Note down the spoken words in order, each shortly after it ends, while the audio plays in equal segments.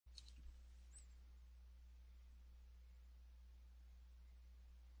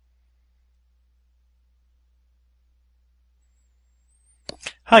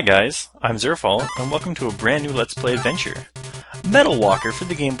Hi guys, I'm Zerfall, and welcome to a brand new Let's Play adventure. Metal Walker for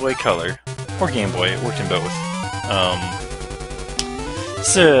the Game Boy Color, or Game Boy, it worked in both.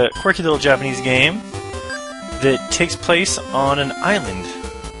 It's a quirky little Japanese game that takes place on an island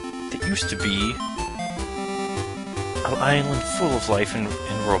that used to be an island full of life and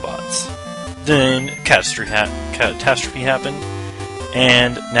robots. Then catastrophe happened,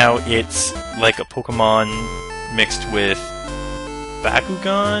 and now it's like a Pokemon mixed with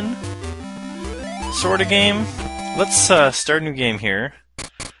Bakugan sort of game. Let's start a new game here.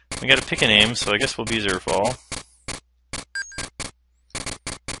 We gotta pick a name, so I guess we'll be Zerfall.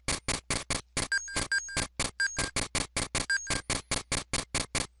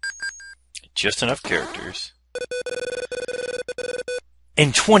 Just enough characters.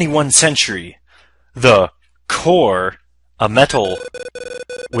 In 21st century, the core, a metal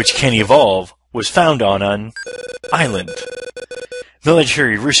which can evolve, was found on an island.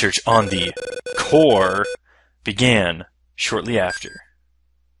 Military research on the core began shortly after.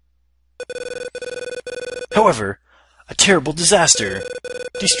 However, a terrible disaster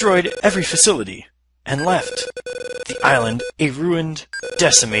destroyed every facility and left the island a ruined,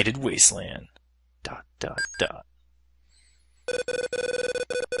 decimated wasteland. ...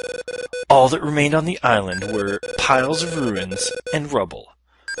 All that remained on the island were piles of ruins and rubble,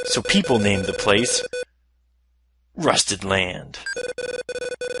 so people named the place Rusted Land.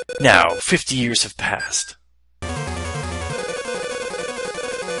 Now, 50 years have passed.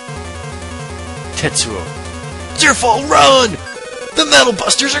 Tetsuo. Zerfall, run! The Metal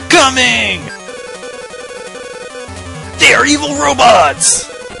Busters are coming! They are evil robots!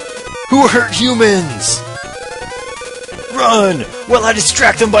 Who hurt humans! Run, while I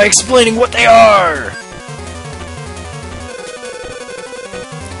distract them by explaining what they are!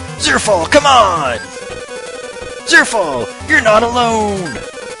 Zerfall, come on! Zerfall, you're not alone!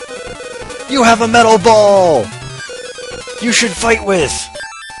 You have a metal ball! You should fight with!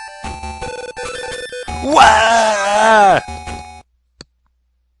 Wah!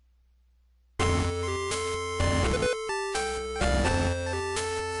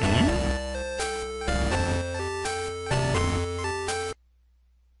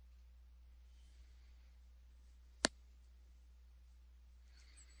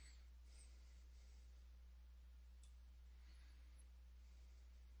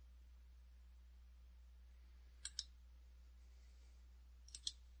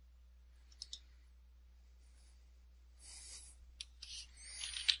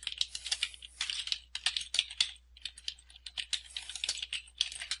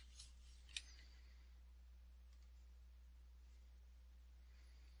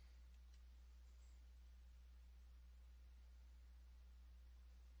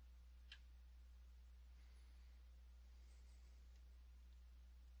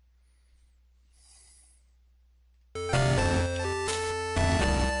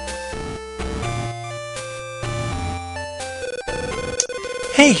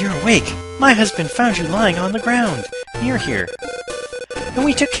 Hey, you're awake! My husband found you lying on the ground, near here. And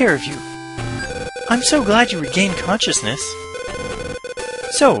we took care of you. I'm so glad you regained consciousness.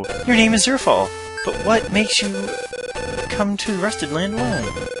 So, your name is Zerfall, but what makes you come to Rusted Land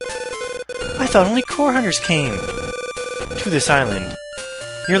alone? I thought only core hunters came to this island.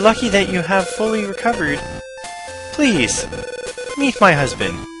 You're lucky that you have fully recovered. Please, meet my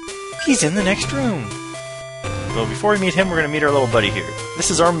husband. He's in the next room. Well, before we meet him, we're going to meet our little buddy here. This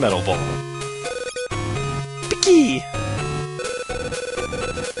is our metal ball. Picky!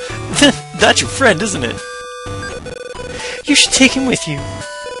 That's your friend, isn't it? You should take him with you.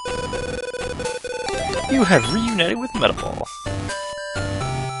 You have reunited with Metal Ball.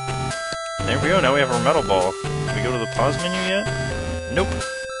 There we go, now we have our Metal Ball. Can we go to the pause menu yet? Nope.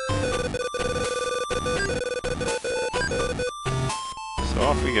 So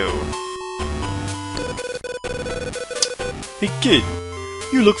off we go. Hey kid,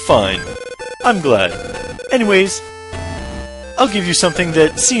 you look fine. I'm glad. Anyways, I'll give you something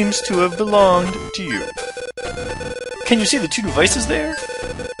that seems to have belonged to you. Can you see the two devices there?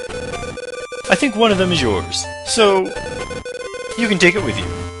 I think one of them is yours, so you can take it with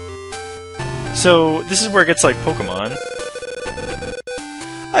you. So, this is where it gets like Pokemon.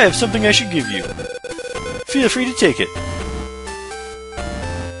 I have something I should give you. Feel free to take it.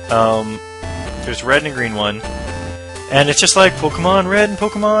 There's a red and a green one. And it's just like Pokemon Red and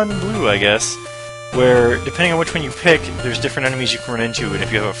Pokemon Blue, I guess, where, depending on which one you pick, there's different enemies you can run into, and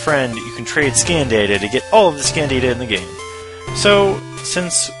if you have a friend, you can trade scan data to get all of the scan data in the game. So,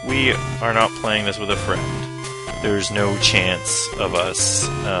 since we are not playing this with a friend, there's no chance of us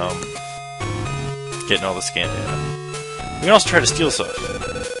getting all the scan data. We can also try to steal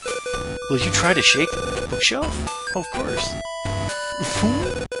stuff. Will you try to shake the bookshelf? Oh, of course.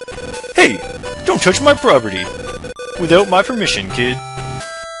 Hey! Don't touch my property! Without my permission, kid!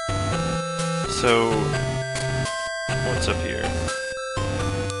 So... what's up here?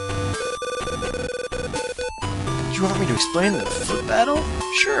 Do you want me to explain the flip battle?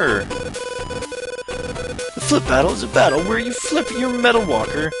 Sure! The flip battle is a battle where you flip your metal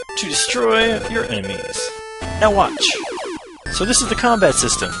walker to destroy your enemies. Now watch! So this is the combat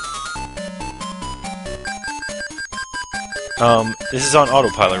system. This is on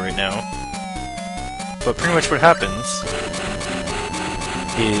autopilot right now. But pretty much what happens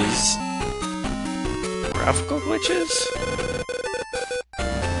is... graphical glitches?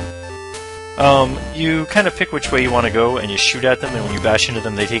 You kind of pick which way you want to go and you shoot at them, and when you bash into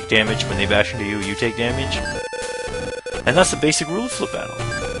them they take damage, when they bash into you, you take damage. And that's the basic rule of flip battle.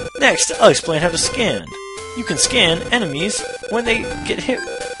 Next, I'll explain how to scan. You can scan enemies when they get hit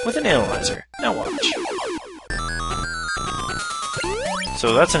with an analyzer. Now watch.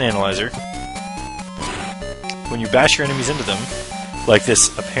 So that's an analyzer. When you bash your enemies into them, like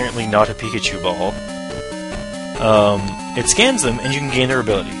this apparently not a Pikachu ball, it scans them and you can gain their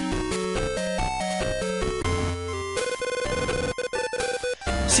ability.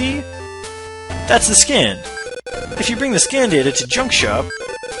 See? That's the scan. If you bring the scan data to Junk Shop,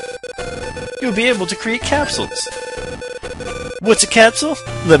 you'll be able to create capsules. What's a capsule?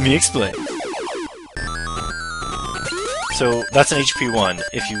 Let me explain. So, that's an HP 1.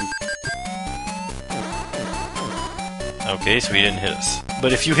 If you... okay, so he didn't hit us.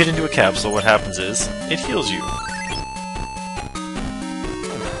 But if you hit into a capsule, what happens is, it heals you.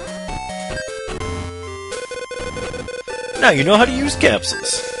 Now you know how to use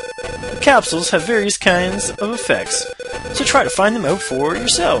capsules. The capsules have various kinds of effects, so try to find them out for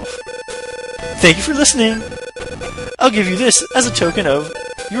yourself. Thank you for listening! I'll give you this as a token of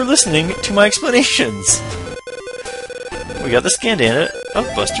your listening to my explanations. We got the scan data of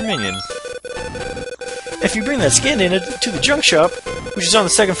Buster Minion. If you bring that scan data to the junk shop, which is on the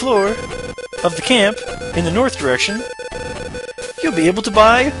second floor of the camp in the north direction, you'll be able to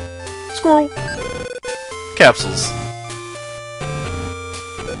buy squirrel capsules.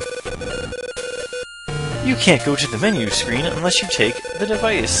 You can't go to the menu screen unless you take the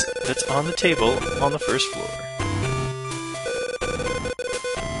device that's on the table on the first floor.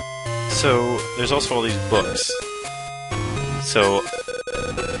 So, there's also all these books. So,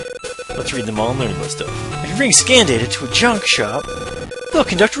 let's read them all and learn about stuff. If you bring scan data to a junk shop, they'll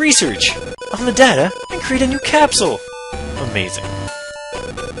conduct research on the data and create a new capsule. Amazing.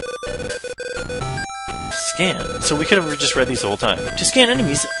 Scan. So we could have just read these the whole time. To scan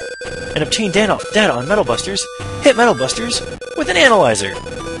enemies and obtain data on Metal Busters, hit Metal Busters with an analyzer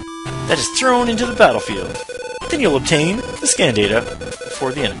that is thrown into the battlefield. Then you'll obtain the scan data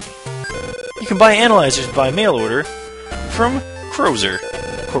for the enemy. You can buy analyzers by mail order from Crozer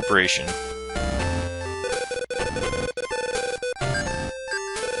Corporation.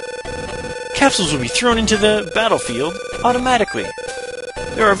 Capsules will be thrown into the battlefield automatically.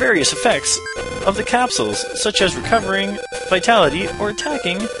 There are various effects of the capsules, such as recovering vitality or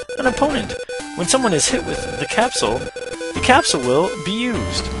attacking an opponent. When someone is hit with the capsule will be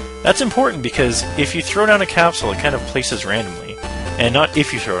used. That's important because if you throw down a capsule, it kind of places randomly. And not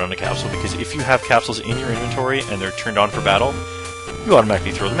if you throw down a capsule, because if you have capsules in your inventory and they're turned on for battle, you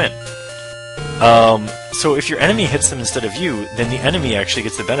automatically throw them in. So if your enemy hits them instead of you, then the enemy actually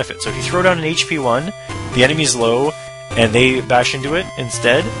gets the benefit. So if you throw down an HP 1, the enemy's low, and they bash into it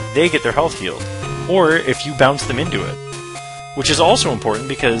instead, they get their health healed. Or if you bounce them into it. Which is also important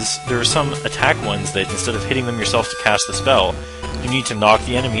because there are some attack ones that instead of hitting them yourself to cast the spell, you need to knock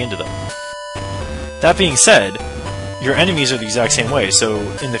the enemy into them. That being said, your enemies are the exact same way, so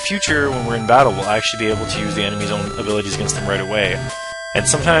in the future when we're in battle we'll actually be able to use the enemy's own abilities against them right away. And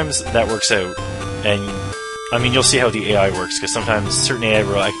sometimes that works out. And I mean, you'll see how the AI works, because sometimes certain AI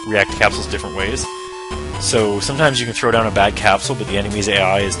react to capsules different ways. So sometimes you can throw down a bad capsule, but the enemy's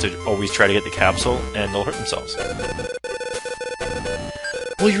AI is to always try to get the capsule, and they'll hurt themselves.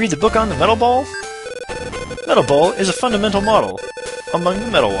 Will you read the book on the Metal Ball? Metal Ball is a fundamental model among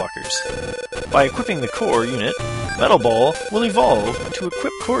the Metal Walkers. By equipping the core unit, Metal Ball will evolve to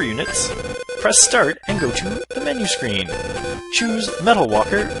equip core units. Press Start and go to the menu screen. Choose Metal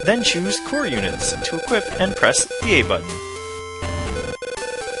Walker, then choose Core Units to equip and press the A button.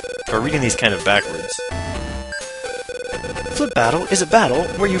 We're reading these kind of backwards. Flip Battle is a battle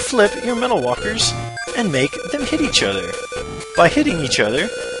where you flip your Metal Walkers and make them hit each other. By hitting each other,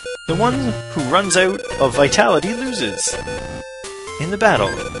 the one who runs out of vitality loses. In the battle,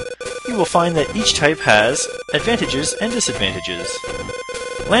 you will find that each type has advantages and disadvantages.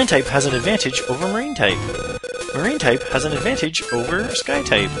 Land type has an advantage over marine type. Marine type has an advantage over sky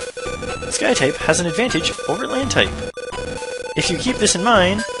type. Sky type has an advantage over land type. If you keep this in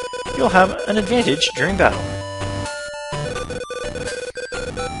mind, you'll have an advantage during battle.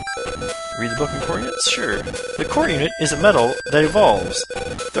 Read the book in core units? Sure. The core unit is a metal that evolves.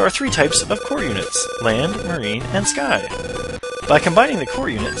 There are 3 types of core units: land, marine, and sky. By combining the core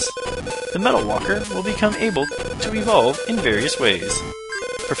units, the Metal Walker will become able to evolve in various ways.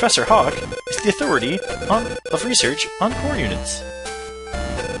 Professor Hawk is the authority of research on core units.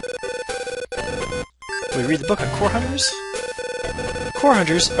 We read the book on core hunters? Core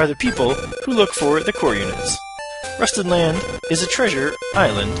hunters are the people who look for the core units. Rusted Land is a treasure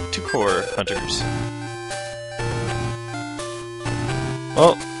island to core hunters.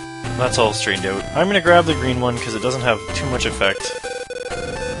 Well, that's all straightened out. I'm gonna grab the green one because it doesn't have too much effect.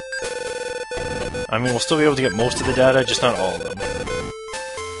 I mean, we'll still be able to get most of the data, just not all of them.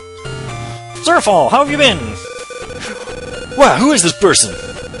 Zerfall, how have you been? Wow, who is this person?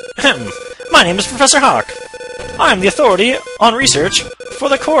 My name is Professor Hawk. I am the authority on research for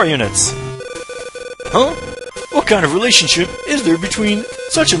the core units. Huh? What kind of relationship is there between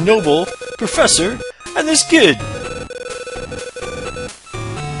such a noble professor and this kid?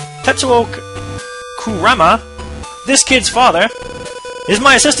 Tetsuo Kurama, this kid's father, is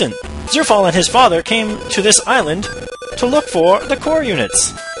my assistant. Zerfall and his father came to this island to look for the core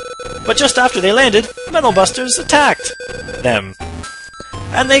units. But just after they landed, Metal Busters attacked them.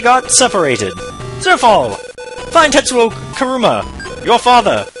 And they got separated. Zerfall! Find Tetsuo Kurama, your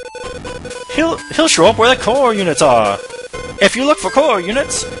father. He'll show up where the core units are. If you look for core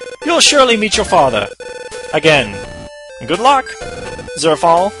units, you'll surely meet your father. Again. Good luck,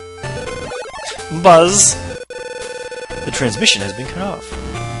 Zerfall. Buzz. The transmission has been cut off.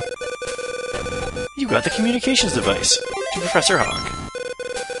 You got the communications device to Professor Hawk.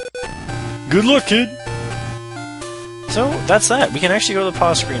 Good luck, kid! So, that's that. We can actually go to the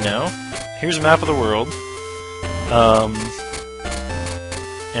pause screen now. Here's a map of the world.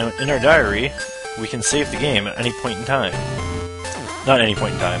 And in our diary, we can save the game at any point in time. Not any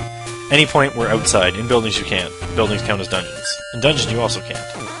point in time. Any point we're outside. In buildings you can't. Buildings count as dungeons. In dungeons you also can't.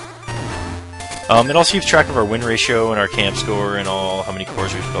 It also keeps track of our win ratio and our camp score and all, how many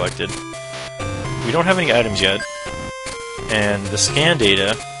cores we've collected. We don't have any items yet. And the scan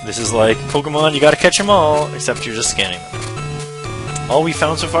data, this is like Pokemon, you gotta catch them all, except you're just scanning them. All we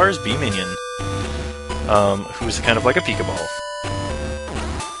found so far is B-Minion, who's kind of like a Pokeball.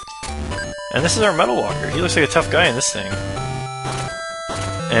 And this is our Metal Walker. He looks like a tough guy in this thing.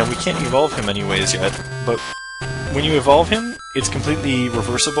 And we can't evolve him anyways yet, but when you evolve him, it's completely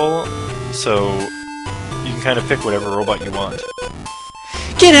reversible, so you can kind of pick whatever robot you want.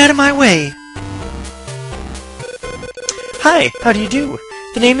 Get out of my way! Hi, how do you do?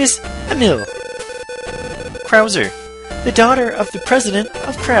 The name is Emil Krauser, the daughter of the president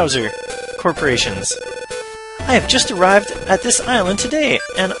of Krauser Corporations. I have just arrived at this island today,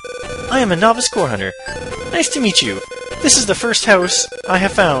 and I am a novice core hunter. Nice to meet you. This is the first house I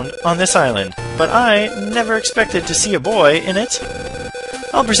have found on this island, but I never expected to see a boy in it.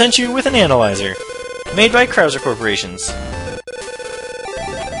 I'll present you with an analyzer, made by Krauser Corporations.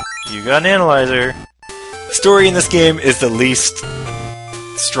 You got an analyzer. Story in this game is the least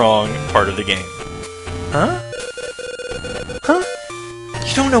strong part of the game. Huh? Huh?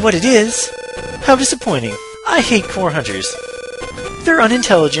 You don't know what it is? How disappointing. I hate core hunters. They're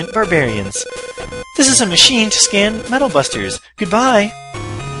unintelligent barbarians. This is a machine to scan Metal Busters. Goodbye.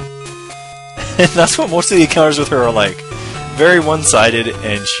 And that's what most of the encounters with her are like. Very one-sided,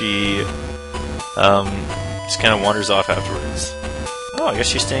 and she just kind of wanders off afterwards. Oh, I guess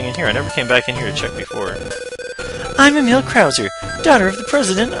she's staying in here. I never came back in here to check before. I'm Emil Krauser, daughter of the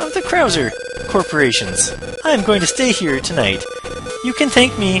president of the Krauser Corporations. I am going to stay here tonight. You can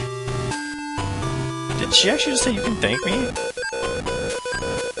thank me. Did she actually just say you can thank me?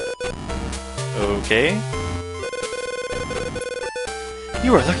 Okay.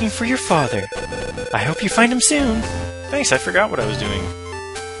 You are looking for your father. I hope you find him soon. Thanks, I forgot what I was doing.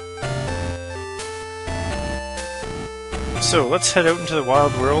 So, let's head out into the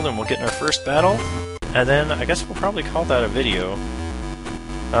wild world and we'll get in our first battle. And then, I guess we'll probably call that a video.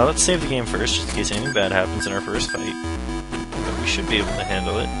 Let's save the game first, just in case anything bad happens in our first fight. But we should be able to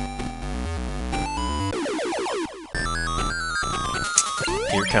handle it.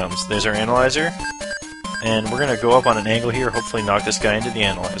 Here it comes. There's our analyzer. And we're going to go up on an angle here, hopefully knock this guy into the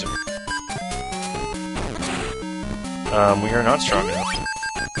analyzer. We are not strong enough.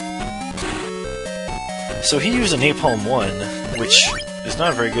 So he used a Napalm 1, which is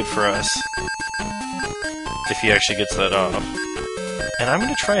not very good for us. If he actually gets that off. And I'm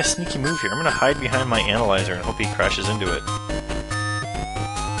going to try a sneaky move here. I'm going to hide behind my analyzer and hope he crashes into it.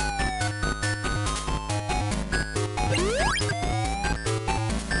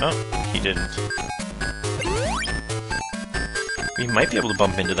 Oh, he didn't. We might be able to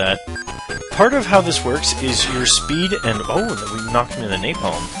bump into that. Part of how this works is your speed and... Oh, we knocked him into the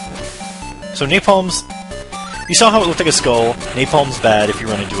napalm. So napalms... You saw how it looked like a skull. Napalm's bad if you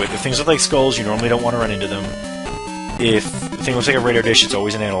run into it. If things look like skulls, you normally don't want to run into them. If the thing looks like a radar dish, it's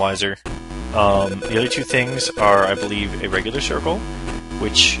always an analyzer. The other two things are, I believe, a regular circle,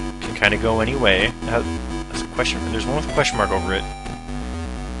 which can kind of go any way. That's a question. There's one with a question mark over it.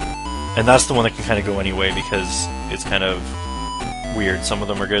 And that's the one that can kind of go any way because it's kind of weird. Some of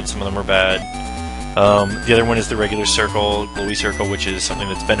them are good, some of them are bad. The other one is the regular circle, glowy circle, which is something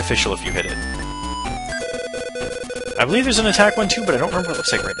that's beneficial if you hit it. I believe there's an attack one too, but I don't remember what it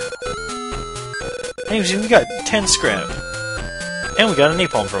looks like right now. Anyways, we got 10 scrap. And we got a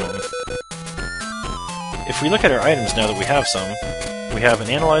napalm from him. If we look at our items now that we have some, we have an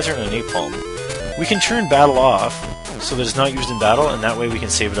analyzer and a napalm. We can turn battle off so that it's not used in battle, and that way we can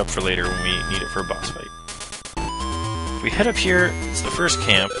save it up for later when we need it for a boss fight. If we head up here, it's the first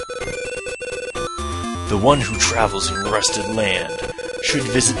camp. The one who travels in rusted land should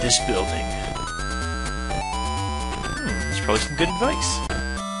visit this building. That's probably some good advice.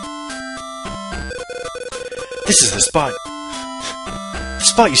 This is the spot. The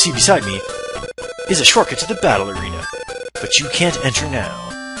spot you see beside me is a shortcut to the battle arena, but you can't enter now.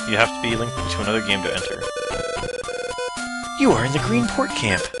 You have to be linked to another game to enter. You are in the Greenport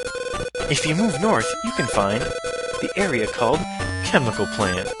camp. If you move north, you can find the area called Chemical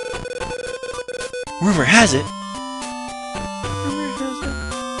Plant. Rumor has it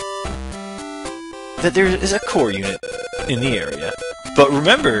that there is a core unit in the area. But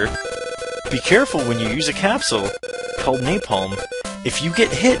remember, be careful when you use a capsule called napalm. If you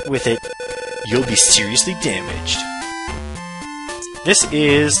get hit with it, you'll be seriously damaged. This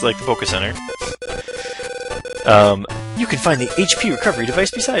is like the Poké Center. You can find the HP recovery device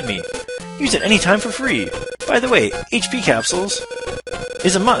beside me. Use it anytime for free. By the way, HP capsules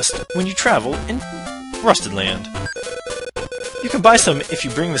is a must when you travel in Rusted Land. You can buy some if you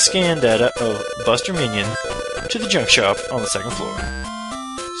bring the scan data of Buster Minion to the junk shop on the second floor.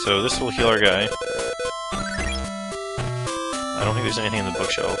 So this will heal our guy. I don't think there's anything in the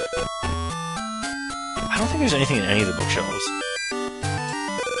bookshelf. I don't think there's anything in any of the bookshelves.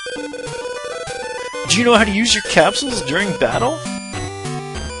 Do you know how to use your capsules during battle?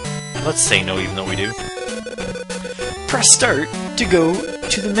 Let's say no, even though we do. Press start to go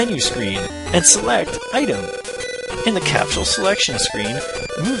to the menu screen and select item. In the capsule selection screen,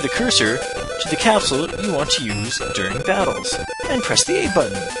 move the cursor to the capsule you want to use during battles, and press the A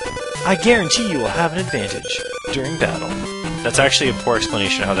button. I guarantee you will have an advantage during battle. That's actually a poor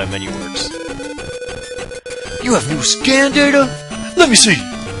explanation of how that menu works. You have new scan data? Let me see!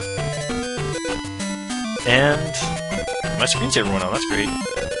 And my screensaver went on, that's great.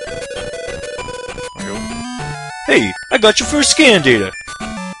 There we go. Hey, I got your first scan data!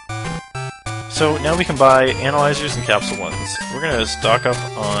 So now we can buy analyzers and capsule ones. We're gonna stock up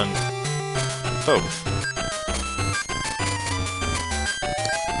on both.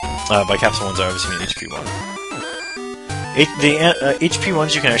 By capsule ones I obviously mean HP one. The HP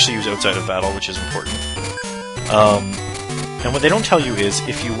ones you can actually use outside of battle, which is important. And what they don't tell you is,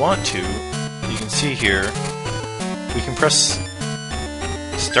 if you want to, you can see here, we can press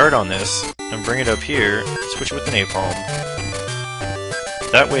start on this and bring it up here, switch it with the napalm.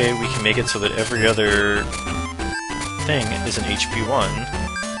 That way we can make it so that every other thing is an HP 1.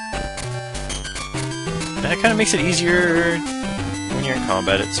 And it kind of makes it easier when you're in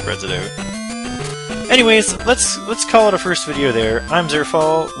combat, it spreads it out. Anyways, let's call it a first video there. I'm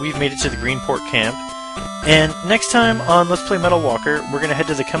Zerfall, we've made it to the Greenport camp, and next time on Let's Play Metal Walker, we're gonna head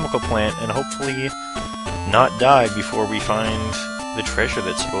to the chemical plant and hopefully not die before we find the treasure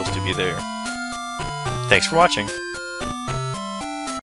that's supposed to be there. Thanks for watching.